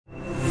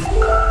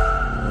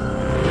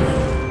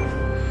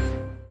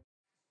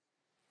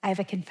I have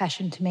a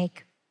confession to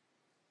make.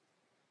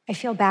 I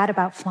feel bad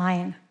about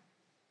flying,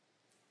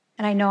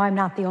 and I know I'm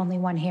not the only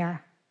one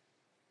here.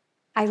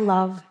 I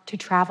love to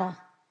travel,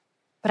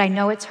 but I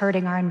know it's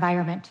hurting our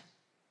environment.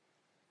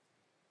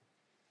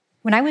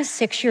 When I was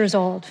 6 years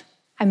old,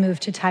 I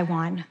moved to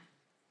Taiwan.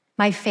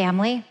 My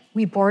family,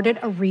 we boarded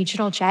a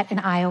regional jet in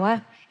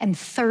Iowa, and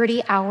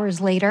 30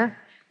 hours later,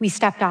 we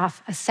stepped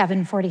off a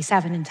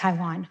 747 in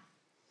Taiwan.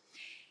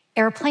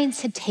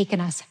 Airplanes had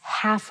taken us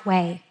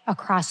halfway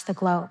across the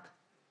globe,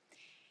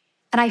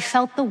 and I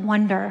felt the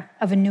wonder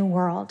of a new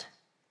world.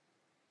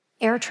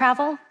 Air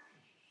travel,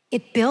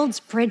 it builds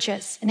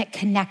bridges and it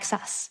connects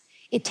us.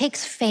 It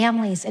takes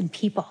families and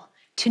people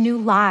to new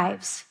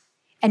lives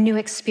and new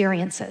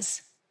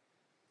experiences.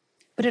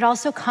 But it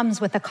also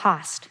comes with a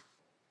cost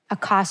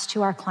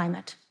to our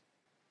climate.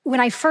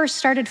 When I first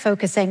started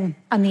focusing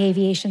on the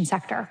aviation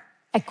sector,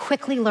 I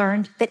quickly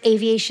learned that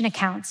aviation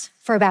accounts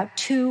for about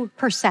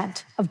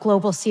 2% of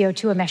global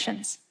CO2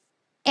 emissions.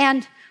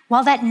 And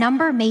while that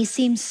number may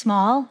seem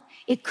small,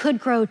 it could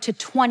grow to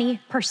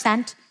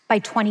 20% by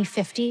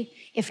 2050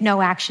 if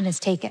no action is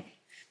taken.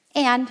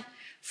 And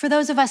for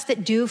those of us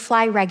that do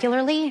fly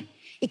regularly,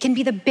 it can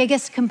be the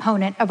biggest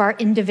component of our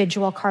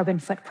individual carbon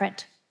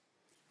footprint.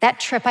 That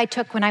trip I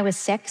took when I was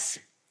 6,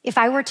 if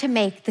I were to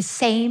make the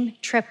same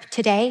trip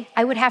today,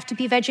 I would have to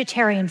be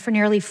vegetarian for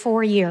nearly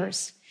 4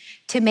 years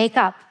to make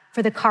up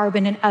for the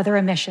carbon and other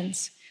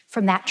emissions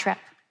from that trip.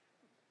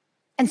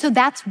 And so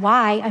that's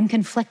why I'm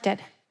conflicted.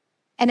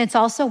 And it's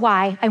also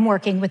why I'm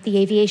working with the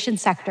aviation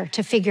sector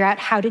to figure out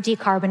how to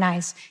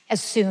decarbonize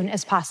as soon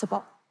as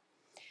possible.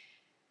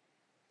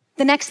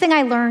 The next thing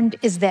I learned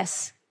is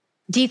this: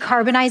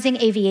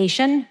 decarbonizing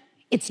aviation,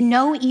 it's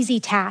no easy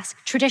task.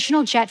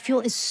 Traditional jet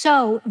fuel is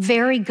so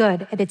very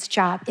good at its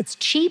job. It's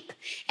cheap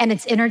and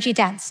it's energy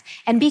dense.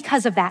 And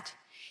because of that,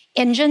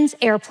 engines,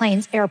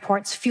 airplanes,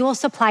 airports, fuel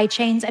supply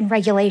chains, and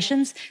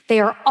regulations,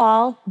 they are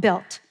all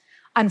built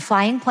on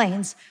flying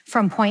planes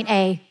from point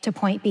A to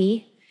point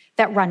B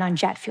that run on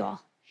jet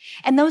fuel.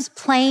 And those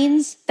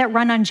planes that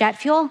run on jet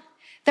fuel,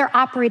 they're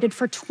operated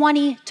for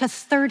 20 to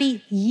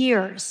 30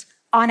 years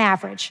on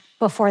average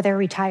before they're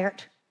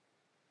retired.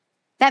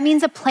 That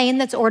means a plane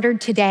that's ordered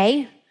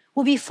today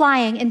will be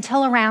flying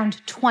until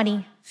around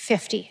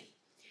 2050.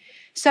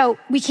 So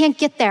we can't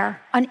get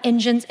there on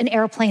engines and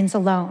airplanes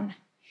alone.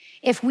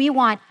 If we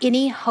want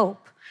any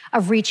hope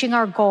of reaching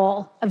our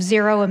goal of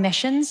zero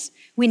emissions,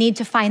 we need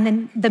to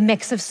find the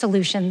mix of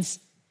solutions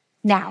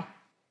now.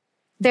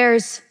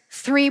 There's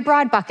 3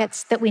 broad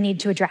buckets that we need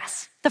to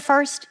address. The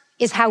first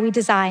is how we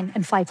design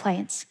and fly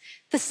planes.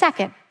 The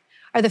second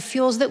are the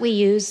fuels that we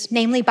use,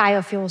 namely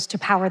biofuels, to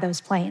power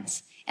those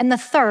planes. And the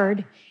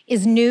third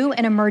is new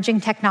and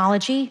emerging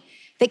technology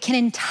that can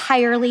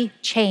entirely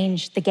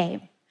change the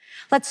game.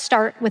 Let's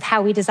start with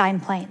how we design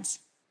planes.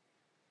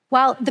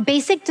 While the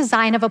basic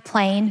design of a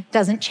plane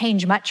doesn't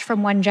change much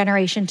from one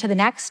generation to the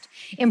next,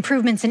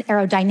 improvements in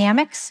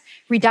aerodynamics,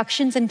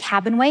 reductions in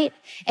cabin weight,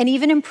 and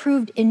even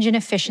improved engine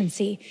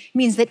efficiency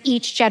means that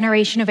each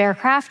generation of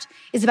aircraft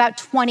is about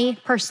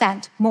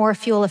 20% more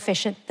fuel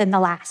efficient than the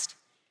last.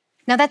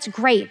 Now that's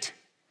great,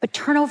 but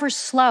turnover's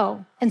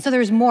slow, and so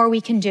there's more we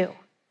can do.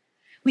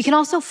 We can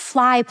also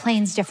fly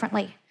planes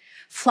differently.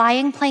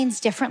 Flying planes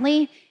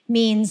differently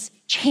means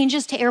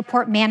changes to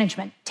airport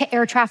management, to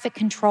air traffic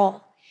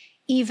control,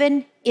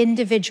 even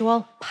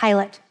individual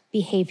pilot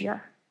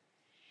behavior.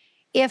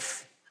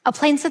 If a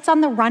plane sits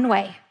on the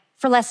runway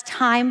for less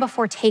time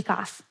before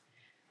takeoff,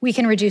 we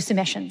can reduce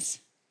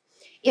emissions.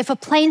 If a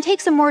plane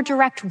takes a more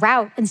direct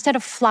route instead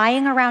of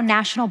flying around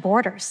national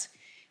borders,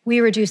 we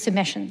reduce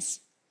emissions.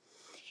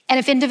 And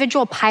if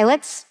individual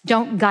pilots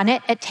don't gun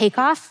it at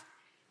takeoff,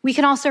 we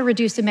can also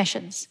reduce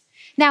emissions.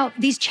 Now,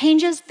 these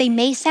changes, they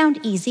may sound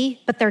easy,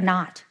 but they're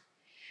not.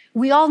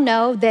 We all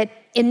know that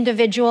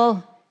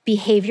individual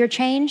behavior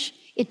change,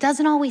 it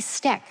doesn't always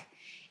stick.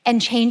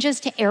 And changes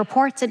to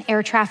airports and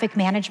air traffic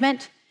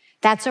management,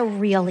 that's a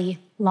really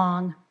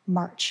long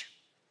march.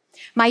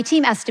 My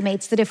team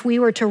estimates that if we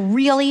were to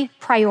really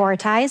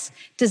prioritize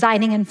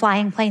designing and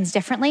flying planes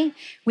differently,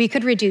 we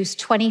could reduce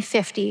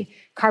 2050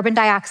 carbon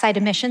dioxide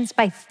emissions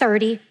by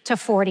 30 to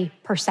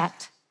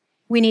 40%.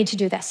 We need to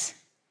do this.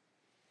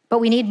 But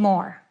we need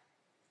more.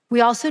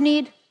 We also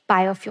need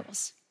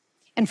biofuels.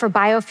 And for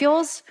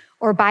biofuels,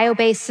 or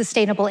bio-based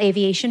sustainable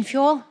aviation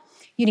fuel,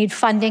 you need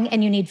funding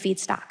and you need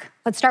feedstock.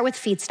 Let's start with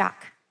feedstock.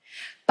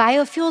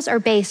 Biofuels are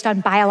based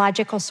on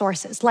biological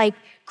sources like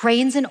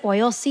grains and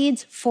oil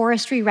seeds,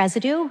 forestry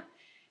residue,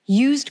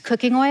 used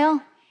cooking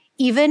oil,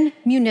 even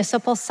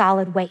municipal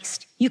solid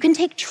waste. You can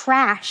take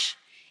trash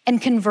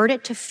and convert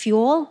it to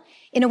fuel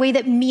in a way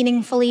that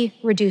meaningfully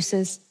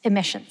reduces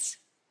emissions.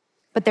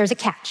 But there's a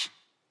catch.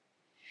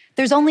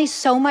 There's only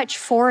so much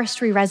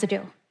forestry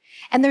residue,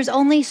 and there's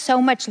only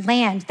so much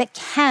land that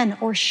can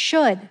or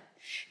should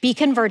be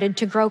converted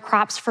to grow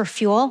crops for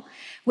fuel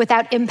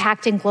without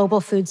impacting global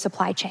food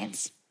supply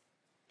chains.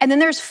 And then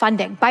there's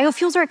funding.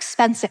 Biofuels are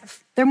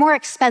expensive. They're more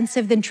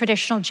expensive than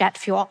traditional jet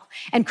fuel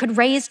and could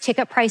raise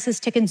ticket prices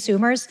to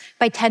consumers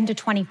by 10 to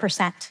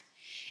 20%.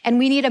 And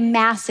we need a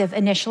massive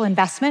initial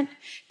investment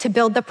to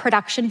build the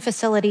production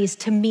facilities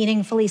to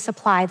meaningfully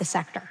supply the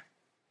sector.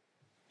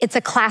 It's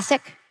a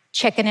classic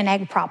chicken and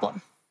egg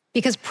problem.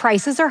 Because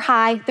prices are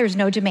high, there's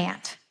no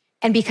demand.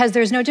 And because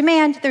there's no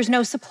demand, there's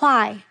no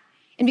supply.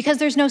 And because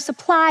there's no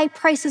supply,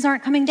 prices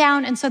aren't coming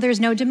down, and so there's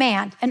no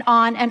demand, and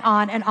on and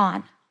on and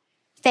on.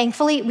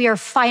 Thankfully, we are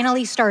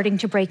finally starting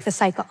to break the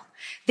cycle.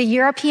 The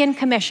European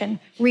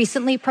Commission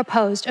recently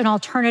proposed an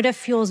alternative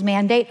fuels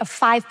mandate of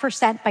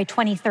 5% by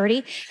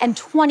 2030 and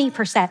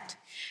 20%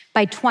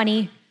 by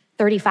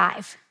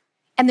 2035.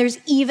 And there's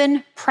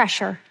even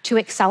pressure to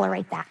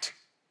accelerate that.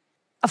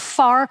 A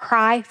far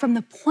cry from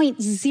the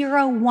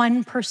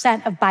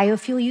 0.01% of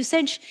biofuel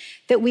usage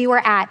that we were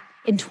at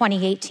in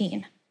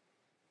 2018.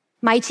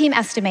 My team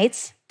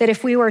estimates that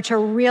if we were to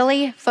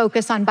really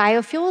focus on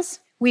biofuels,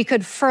 we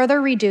could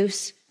further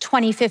reduce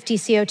 2050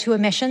 CO2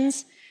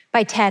 emissions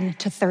by 10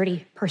 to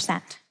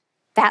 30%.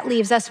 That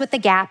leaves us with a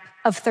gap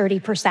of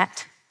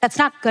 30%. That's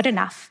not good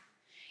enough.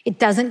 It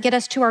doesn't get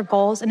us to our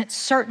goals, and it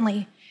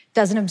certainly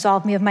doesn't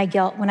absolve me of my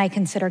guilt when I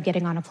consider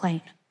getting on a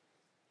plane.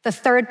 The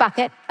third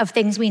bucket of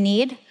things we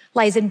need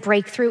lies in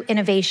breakthrough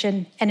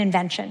innovation and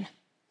invention.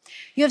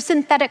 You have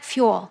synthetic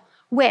fuel,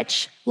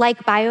 which,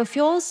 like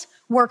biofuels,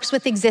 works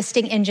with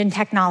existing engine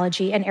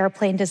technology and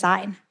airplane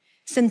design.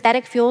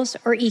 Synthetic fuels,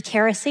 or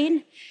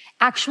e-kerosene,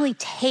 actually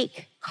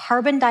take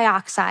carbon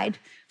dioxide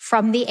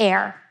from the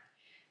air,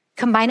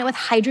 combine it with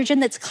hydrogen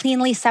that's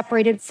cleanly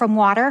separated from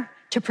water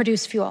to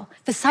produce fuel.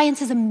 The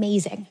science is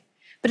amazing,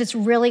 but it's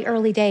really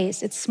early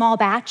days. It's small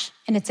batch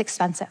and it's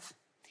expensive.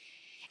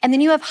 And then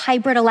you have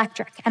hybrid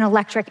electric and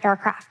electric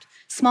aircraft,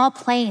 small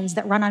planes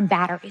that run on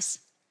batteries.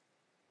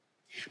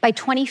 By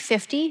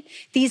 2050,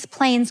 these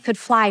planes could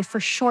fly for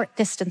short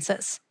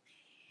distances.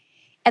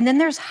 And then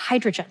there's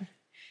hydrogen,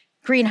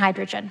 green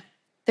hydrogen.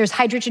 There's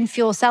hydrogen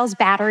fuel cells,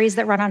 batteries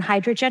that run on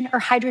hydrogen, or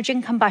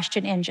hydrogen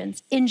combustion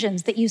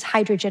engines that use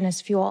hydrogen as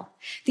fuel.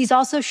 These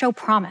also show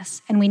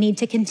promise, and we need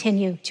to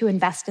continue to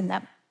invest in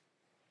them.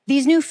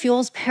 These new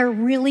fuels pair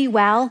really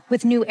well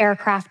with new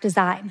aircraft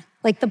design,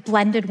 like the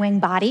blended wing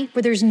body,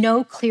 where there's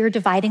no clear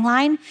dividing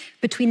line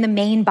between the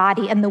main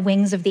body and the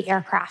wings of the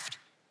aircraft.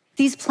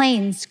 These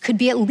planes could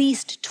be at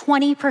least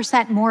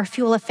 20% more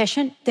fuel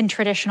efficient than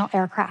traditional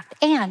aircraft,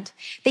 and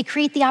they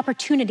create the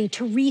opportunity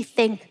to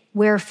rethink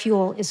where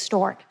fuel is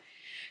stored,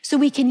 so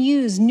we can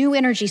use new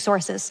energy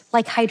sources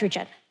like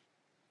hydrogen.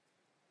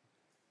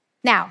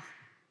 Now,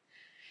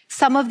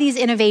 some of these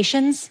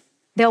innovations,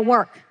 they'll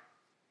work,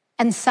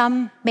 and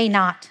some may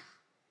not.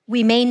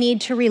 We may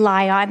need to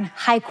rely on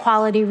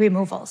high-quality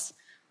removals,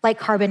 like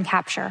carbon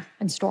capture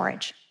and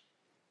storage.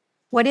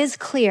 What is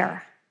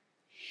clear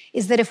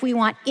is that if we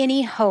want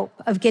any hope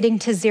of getting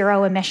to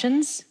zero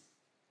emissions,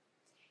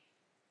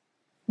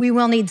 we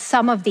will need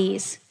some of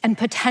these and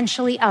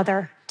potentially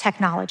other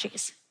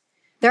technologies.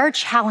 There are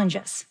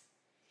challenges.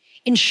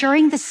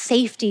 Ensuring the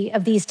safety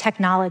of these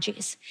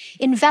technologies,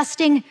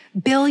 investing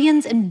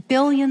billions and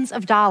billions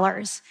of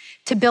dollars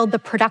to build the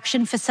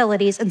production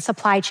facilities and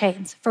supply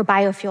chains for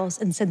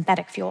biofuels and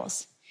synthetic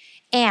fuels,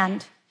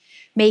 and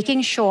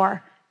making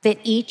sure that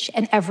each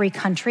and every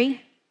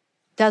country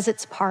does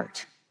its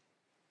part.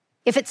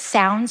 If it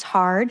sounds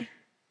hard,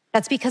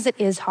 that's because it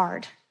is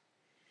hard,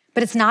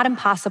 but it's not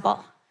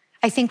impossible.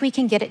 I think we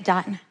can get it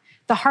done.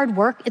 The hard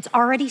work, it's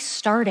already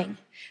starting.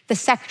 The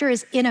sector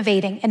is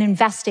innovating and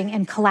investing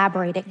and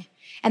collaborating.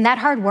 And that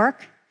hard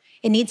work,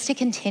 it needs to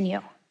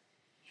continue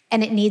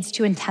and it needs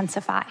to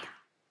intensify.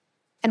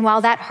 And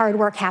while that hard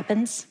work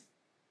happens,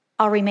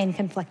 I'll remain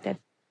conflicted.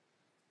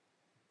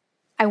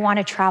 I want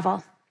to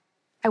travel.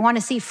 I want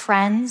to see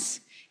friends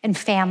and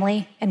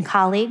family and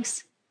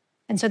colleagues.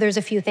 And so there's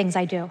a few things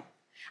I do.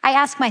 I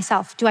ask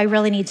myself, do I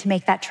really need to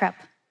make that trip?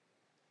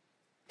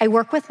 I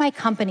work with my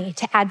company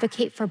to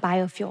advocate for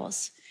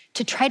biofuels,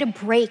 to try to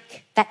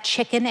break that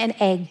chicken and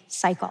egg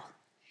cycle.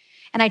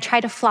 And I try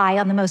to fly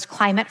on the most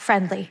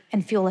climate-friendly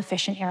and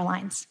fuel-efficient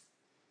airlines.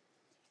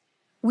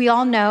 We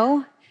all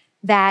know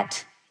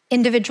that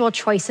individual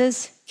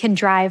choices can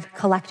drive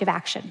collective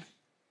action.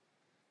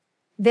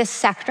 This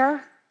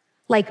sector,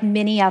 like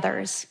many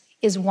others,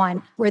 is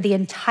one where the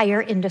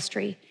entire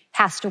industry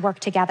has to work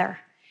together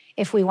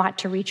if we want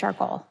to reach our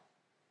goal.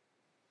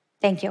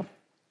 Thank you.